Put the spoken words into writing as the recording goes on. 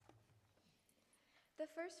The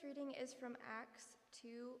first reading is from Acts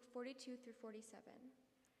 2:42 through 47.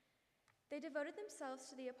 They devoted themselves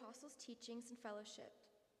to the apostles' teachings and fellowship,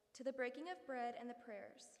 to the breaking of bread and the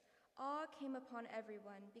prayers. Awe came upon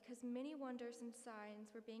everyone because many wonders and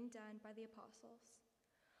signs were being done by the apostles.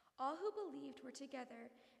 All who believed were together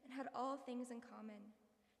and had all things in common.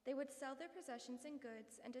 They would sell their possessions and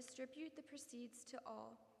goods and distribute the proceeds to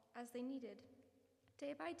all as they needed.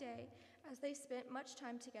 Day by day, as they spent much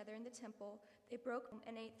time together in the temple, they broke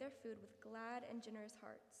and ate their food with glad and generous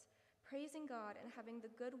hearts, praising God and having the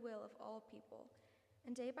goodwill of all people.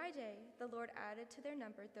 And day by day, the Lord added to their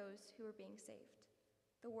number those who were being saved.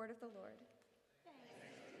 The word of the Lord. Thanks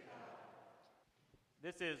be to God.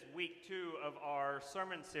 This is week 2 of our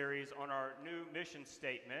sermon series on our new mission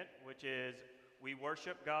statement, which is we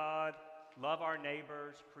worship God, love our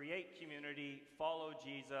neighbors, create community, follow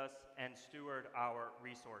Jesus, and steward our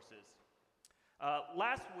resources.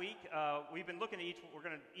 Last week, we've been looking at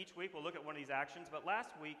each week we'll look at one of these actions, but last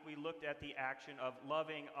week we looked at the action of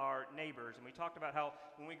loving our neighbors, and we talked about how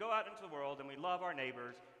when we go out into the world and we love our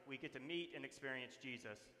neighbors, we get to meet and experience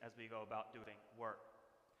Jesus as we go about doing work.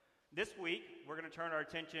 This week, we're going to turn our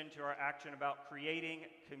attention to our action about creating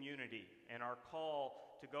community and our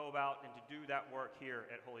call to go about and to do that work here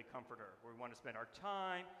at Holy Comforter, where we want to spend our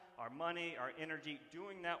time, our money, our energy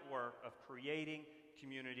doing that work of creating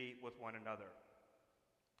community with one another.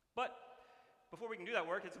 But before we can do that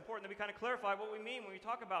work, it's important that we kind of clarify what we mean when we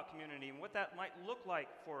talk about community and what that might look like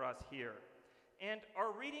for us here. And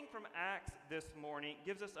our reading from Acts this morning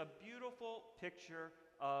gives us a beautiful picture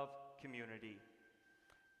of community.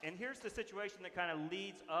 And here's the situation that kind of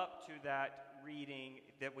leads up to that reading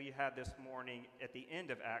that we had this morning at the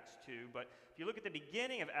end of Acts 2. But if you look at the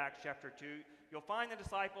beginning of Acts chapter 2, you'll find the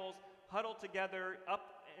disciples huddled together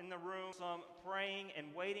up in the room, some praying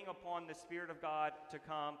and waiting upon the Spirit of God to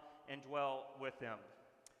come and dwell with them.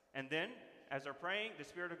 And then, as they're praying, the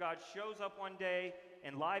Spirit of God shows up one day,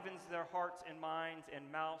 enlivens their hearts and minds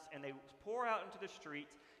and mouths, and they pour out into the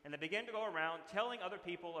streets, and they begin to go around telling other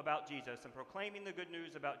people about Jesus and proclaiming the good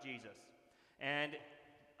news about Jesus. And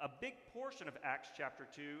a big portion of Acts chapter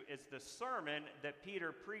 2 is the sermon that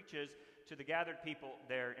Peter preaches to the gathered people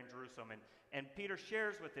there in Jerusalem. And Peter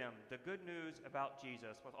shares with them the good news about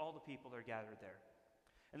Jesus with all the people that are gathered there.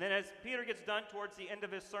 And then as Peter gets done towards the end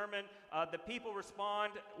of his sermon, the people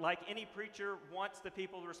respond like any preacher wants the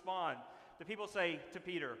people to respond. The people say to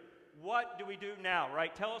Peter, "What do we do now?"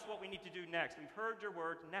 Right? Tell us what we need to do next. We've heard your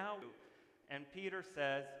word, now. And Peter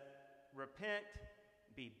says, "Repent,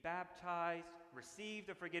 be baptized, receive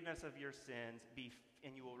the forgiveness of your sins,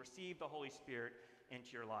 and you will receive the Holy Spirit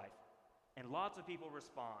into your life." And lots of people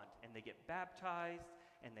respond, and they get baptized,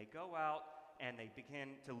 and they go out, and they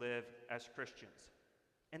begin to live as Christians.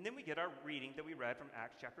 And then we get our reading that we read from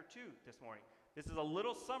Acts chapter 2 this morning. This is a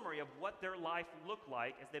little summary of what their life looked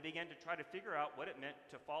like as they began to try to figure out what it meant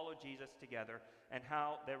to follow Jesus together and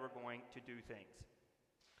how they were going to do things.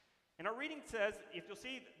 And our reading says, if you'll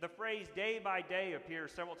see the phrase day by day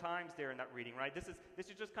appears several times there in that reading, right? This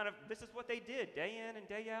is what they did day in and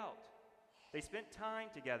day out. They spent time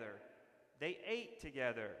together. They ate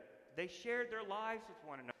together. They shared their lives with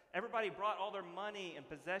one another. Everybody brought all their money and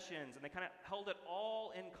possessions, and they kind of held it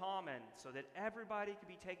all in common so that everybody could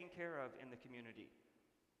be taken care of in the community.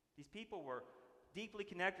 These people were deeply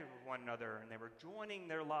connected with one another, and they were joining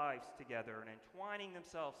their lives together and entwining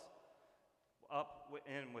themselves up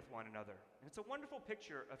in with one another. And it's a wonderful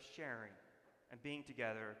picture of sharing and being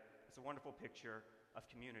together. It's a wonderful picture of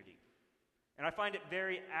community. And I find it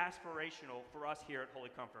very aspirational for us here at Holy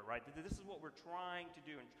Comfort, right? This is what we're trying to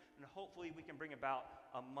do, and hopefully we can bring about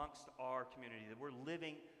amongst our community, that we're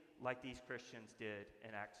living like these Christians did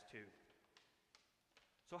in Acts 2.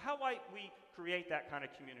 So how might we create that kind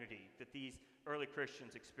of community that these early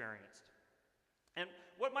Christians experienced? And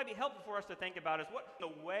what might be helpful for us to think about is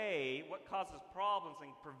what causes problems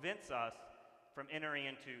and prevents us from entering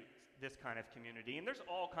into this kind of community. And there's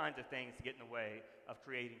all kinds of things to get in the way of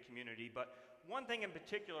creating community, but one thing in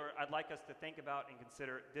particular I'd like us to think about and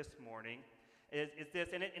consider this morning is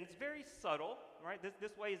this, and it's very subtle, right?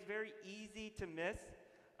 This way is very easy to miss,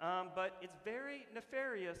 but it's very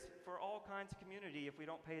nefarious for all kinds of community if we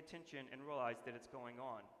don't pay attention and realize that it's going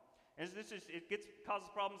on. And causes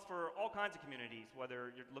problems for all kinds of communities,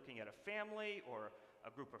 whether you're looking at a family or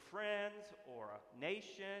a group of friends or a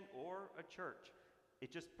nation or a church.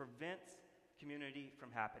 It just prevents community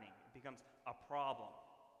from happening. It becomes a problem.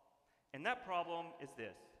 And that problem is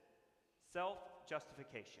this: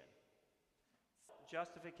 self-justification.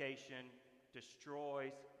 Justification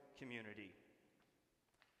destroys community.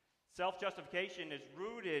 Self-justification is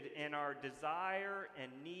rooted in our desire and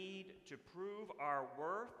need to prove our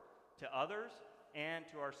worth to others and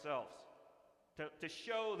to ourselves, to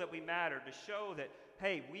show that we matter, to show that,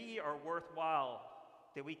 hey, we are worthwhile,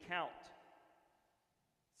 that we count.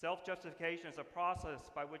 Self-justification is a process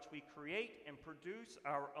by which we create and produce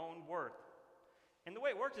our own worth. And the way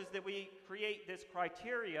it works is that we create this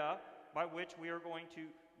criteria by which we are going to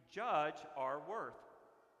judge our worth.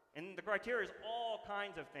 And the criteria is all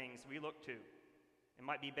kinds of things we look to. It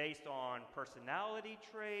might be based on personality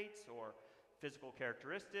traits or physical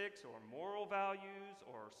characteristics or moral values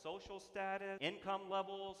or social status, income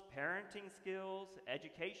levels, parenting skills,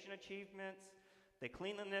 education achievements, the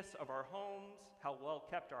cleanliness of our homes, how well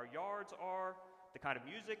kept our yards are, the kind of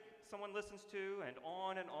music someone listens to, and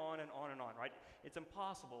on and on and on and on, right? It's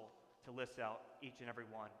impossible to list out each and every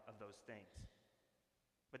one of those things.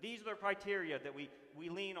 But these are the criteria that we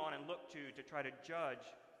lean on and look to try to judge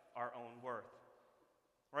our own worth.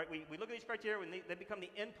 Right? We look at these criteria and they become the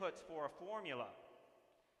inputs for a formula.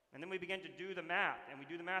 And then we begin to do the math, and we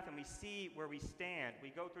do the math and we see where we stand.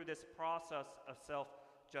 We go through this process of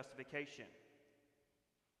self-justification.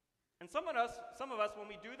 And some of us, when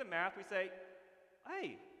we do the math, we say,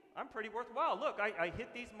 hey, I'm pretty worthwhile. Look, I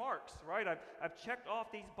hit these marks, right? I've checked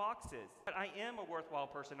off these boxes. But I am a worthwhile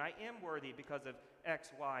person. I am worthy because of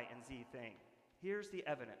X, Y, and Z thing. Here's the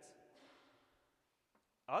evidence.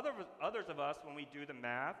 Others of us, when we do the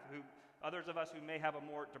math, others of us who may have a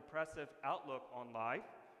more depressive outlook on life,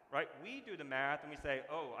 right? We do the math and we say,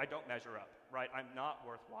 oh, I don't measure up, right? I'm not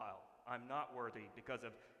worthwhile. I'm not worthy because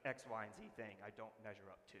of X, Y, and Z thing I don't measure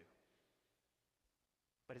up to.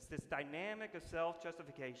 But it's this dynamic of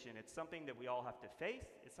self-justification. It's something that we all have to face.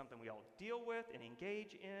 It's something we all deal with and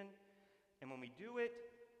engage in. And when we do it,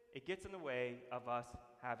 it gets in the way of us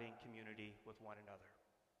having community with one another.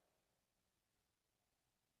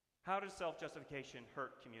 How does self-justification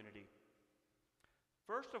hurt community?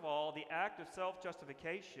 First of all, the act of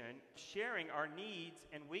self-justification, sharing our needs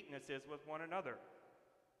and weaknesses with one another.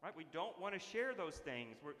 Right? We don't want to share those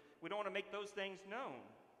things. We don't want to make those things known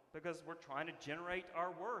because we're trying to generate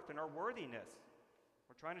our worth and our worthiness.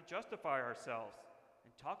 We're trying to justify ourselves.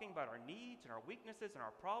 And talking about our needs and our weaknesses and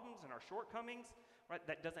our problems and our shortcomings, right,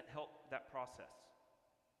 that doesn't help that process.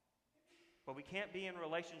 But we can't be in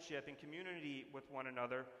relationship and community with one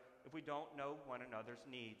another if we don't know one another's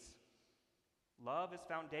needs. Love is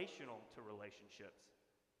foundational to relationships.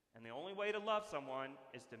 And the only way to love someone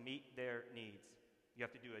is to meet their needs. You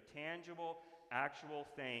have to do a tangible, actual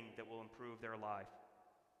thing that will improve their life.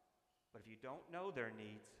 But if you don't know their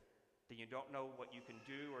needs, then you don't know what you can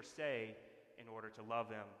do or say in order to love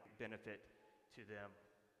them, benefit to them.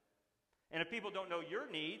 And if people don't know your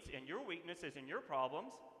needs and your weaknesses and your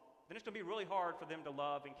problems, then it's going to be really hard for them to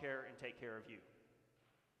love and care and take care of you.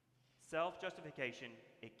 Self-justification,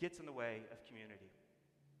 it gets in the way of community.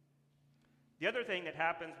 The other thing that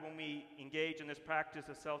happens when we engage in this practice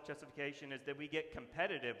of self-justification is that we get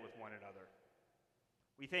competitive with one another.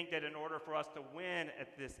 We think that in order for us to win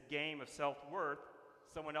at this game of self-worth,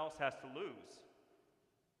 someone else has to lose.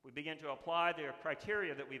 We begin to apply the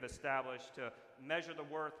criteria that we've established to measure the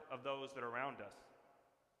worth of those that are around us.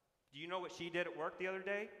 Do you know what she did at work the other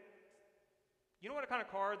day? You know what kind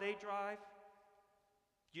of car they drive?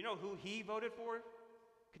 Do you know who he voted for?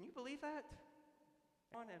 Can you believe that?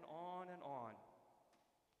 On and on and on.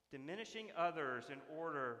 Diminishing others in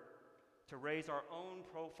order to raise our own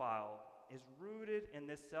profile is rooted in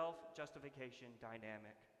this self-justification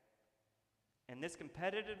dynamic. And this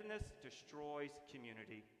competitiveness destroys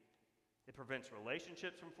community. It prevents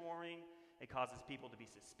relationships from forming. It causes people to be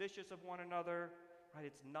suspicious of one another. Right?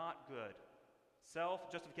 It's not good.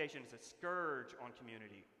 Self-justification is a scourge on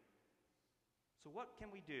community. So what can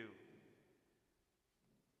we do?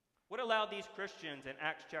 What allowed these Christians in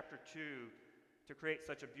Acts chapter 2 to create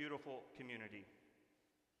such a beautiful community?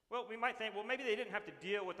 Well, we might think, well, maybe they didn't have to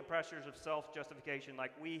deal with the pressures of self-justification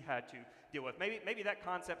like we had to deal with. Maybe that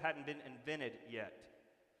concept hadn't been invented yet.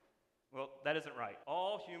 Well, that isn't right.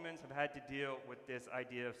 All humans have had to deal with this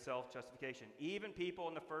idea of self-justification. Even people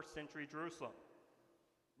in the first century Jerusalem.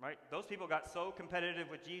 Right? Those people got so competitive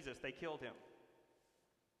with Jesus, they killed him.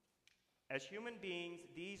 As human beings,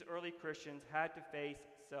 these early Christians had to face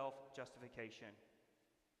self-justification.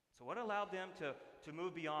 So what allowed them to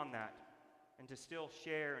move beyond that and to still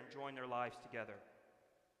share and join their lives together?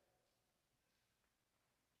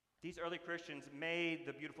 These early Christians made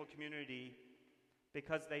the beautiful community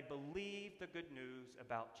because they believed the good news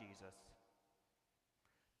about Jesus.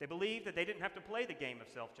 They believed that they didn't have to play the game of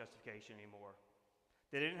self-justification anymore.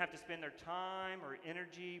 They didn't have to spend their time or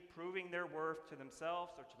energy proving their worth to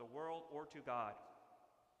themselves or to the world or to God.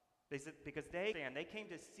 Because they came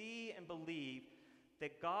to see and believe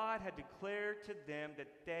that God had declared to them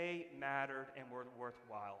that they mattered and were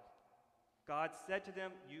worthwhile. God said to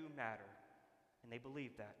them, "You matter," and they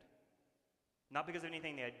believed that. Not because of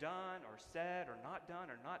anything they had done or said or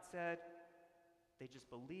not said. They just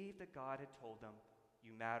believed that God had told them,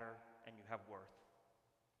 "You matter and you have worth."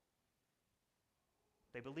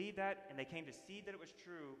 They believed that, and they came to see that it was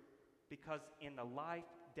true because in the life,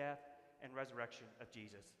 death, and resurrection of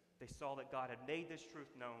Jesus, they saw that God had made this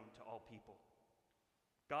truth known to all people.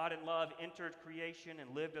 God in love entered creation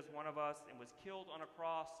and lived as one of us and was killed on a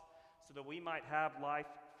cross so that we might have life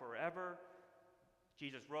forever.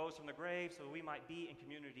 Jesus rose from the grave so that we might be in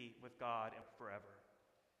community with God and forever.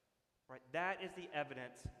 Right? That is the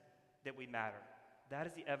evidence that we matter. That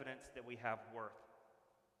is the evidence that we have worth.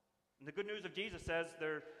 And the good news of Jesus says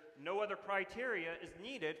no other criteria is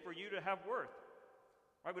needed for you to have worth.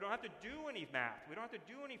 Right? We don't have to do any math. We don't have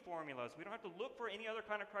to do any formulas. We don't have to look for any other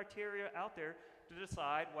kind of criteria out there to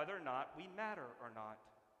decide whether or not we matter or not.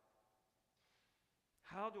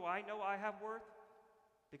 How do I know I have worth?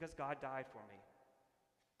 Because God died for me.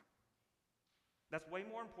 That's way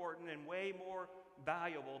more important and way more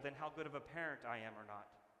valuable than how good of a parent I am or not,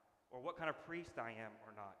 or what kind of priest I am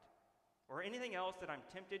or not, or anything else that I'm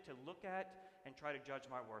tempted to look at and try to judge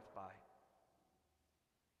my worth by.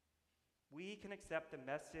 We can accept the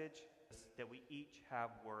message that we each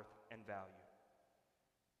have worth and value.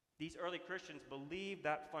 These early Christians believed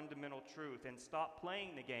that fundamental truth and stopped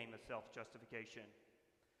playing the game of self-justification.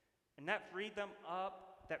 And that freed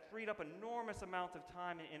up enormous amounts of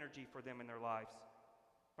time and energy for them in their lives.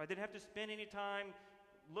 Right? They didn't have to spend any time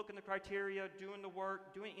looking the criteria, doing the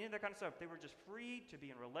work, doing any of that kind of stuff. They were just free to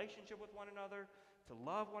be in relationship with one another, to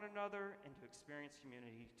love one another, and to experience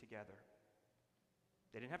community together.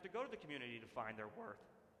 They didn't have to go to the community to find their worth.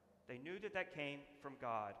 They knew that came from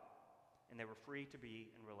God, and they were free to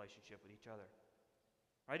be in relationship with each other.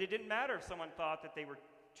 Right? It didn't matter if someone thought that they were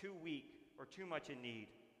too weak or too much in need,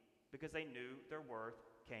 because they knew their worth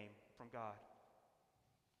came from God.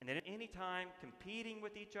 And then at any time competing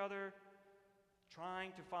with each other,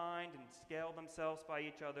 trying to find and scale themselves by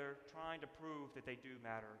each other, trying to prove that they do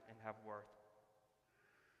matter and have worth.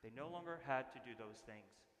 They no longer had to do those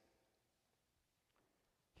things.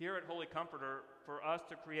 Here at Holy Comforter, for us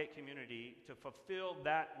to create community, to fulfill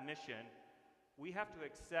that mission, we have to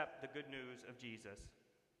accept the good news of Jesus.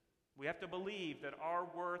 We have to believe that our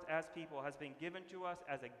worth as people has been given to us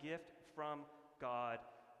as a gift from God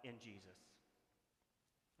in Jesus.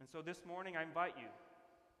 And so this morning I invite you,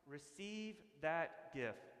 receive that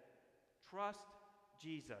gift, trust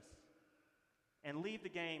Jesus, and leave the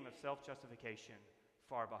game of self-justification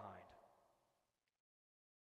far behind.